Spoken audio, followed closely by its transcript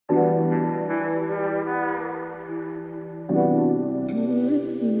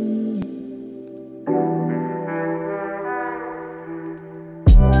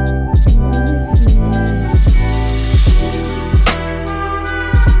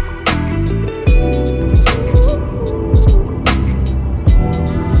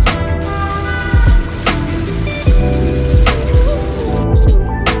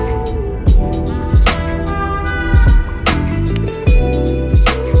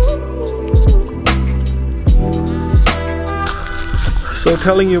So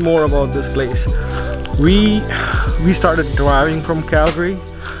telling you more about this place, we started driving from Calgary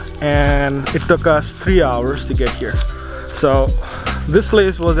and it took us 3 hours to get here. So this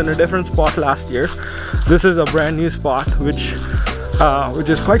place was in a different spot last year. This is a brand new spot which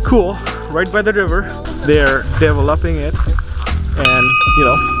is quite cool, right by the river. They're developing it, and you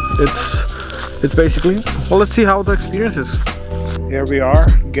know, it's basically, well, let's see how the experience is. Here we are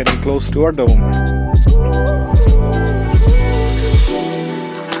getting close to our dome.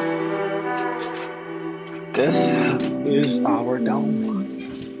 This is our dome.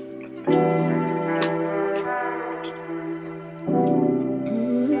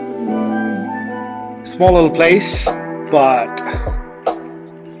 Small little place, but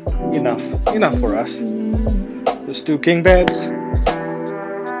enough for us. There's 2 king beds.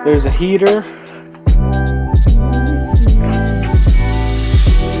 There's a heater.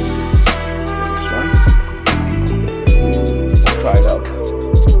 This one. We'll try it out.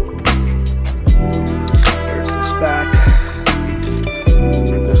 There's this back.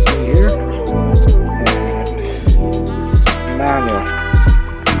 This one here. And manual.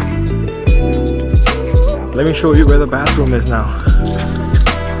 Let me show you where the bathroom is now.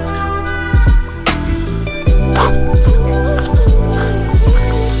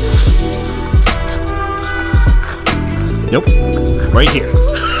 Nope, right here.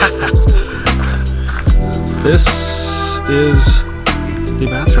 This is the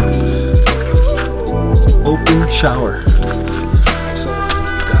bathroom. Open shower. So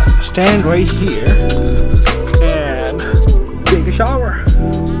you gotta stand right here and take a shower.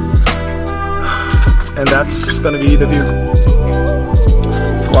 And that's gonna be the view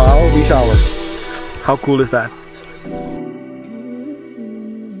while we shower. How cool is that?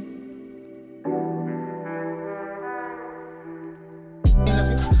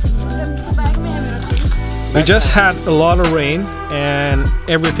 We just had a lot of rain and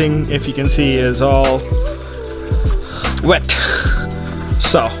everything, if you can see, is all wet.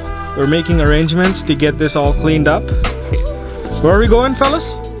 So we're making arrangements to get this all cleaned up. Where are we going, fellas?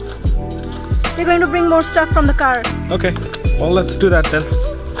 We're going to bring more stuff from the car. Okay, well, let's do that then.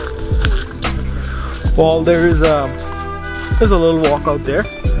 Well, there's a little walk out there.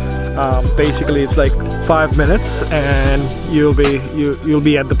 Basically, it's like 5 minutes, and you'll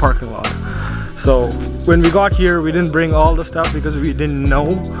be at the parking lot. So when we got here, we didn't bring all the stuff because we didn't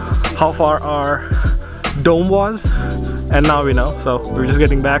know how far our dome was, and now we know. So we're just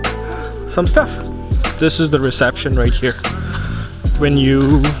getting back some stuff. This is the reception right here. When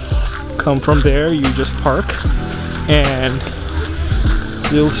you come from there, you just park and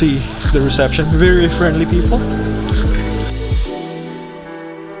you'll see the reception. Very friendly people.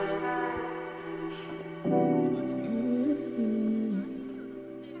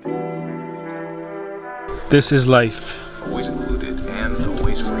 This is life. Always included and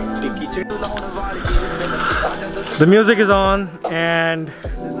always free. The music is on and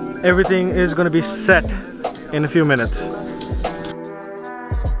everything is going to be set in a few minutes.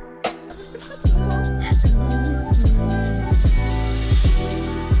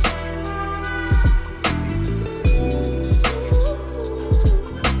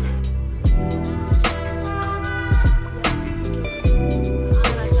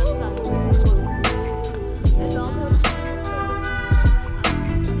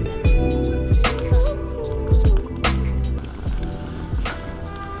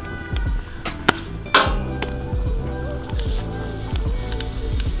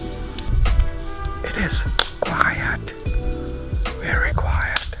 It is quiet, very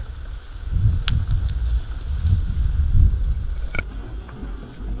quiet.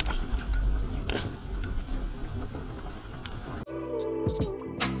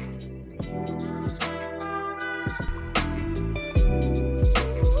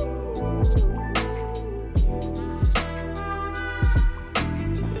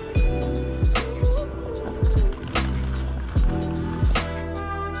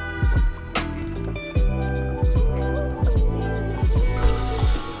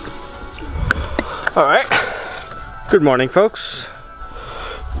 All right, good morning, folks.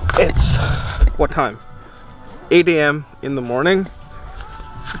 It's what time? 8 a.m. in the morning.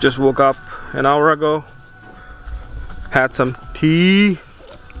 Just woke up an hour ago, had some tea,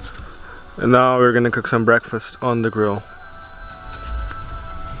 and now we're gonna cook some breakfast on the grill.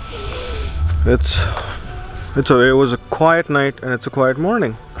 It was a quiet night and it's a quiet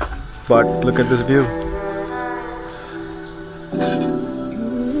morning, but look at this view.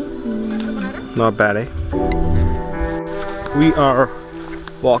 Not bad, eh? We are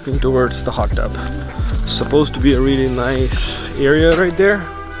walking towards the hot tub. It's supposed to be a really nice area right there,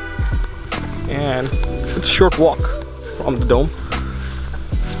 and it's a short walk from the dome.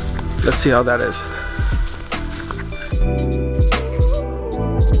 Let's see how that is.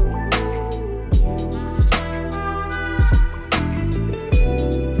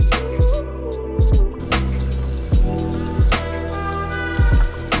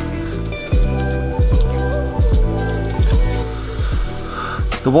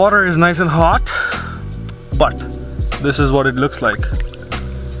 The water is nice and hot, but this is what it looks like.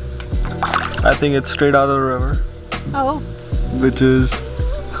 I think it's straight out of the river. Oh. Which is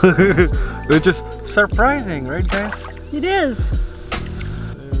which is surprising, right guys? It is.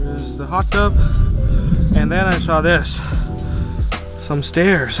 There is the hot tub, and then I saw this, some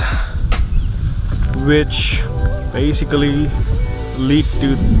stairs, which basically lead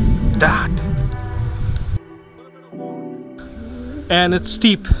to that. And it's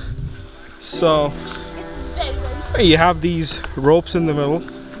steep, so you have these ropes in the middle,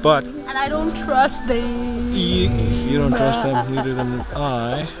 but And I don't trust them. you don't trust them, neither than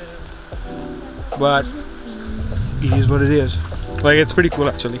I. But it is what it is. Like, it's pretty cool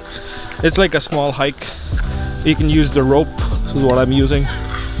actually. It's like a small hike. You can use the rope. This is what I'm using.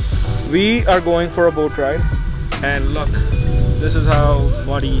 We are going for a boat ride, and look, this is how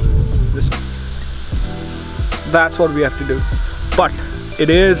muddy this. That's what we have to do. But it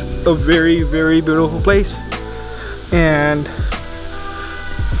is a very, very beautiful place, and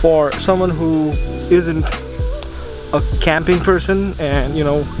for someone who isn't a camping person and you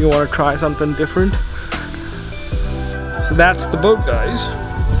know you want to try something different, so that's the boat, guys.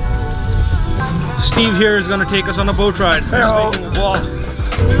 Steve here is going to take us on a boat ride. Hello. 2,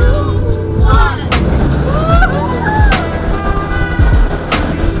 1.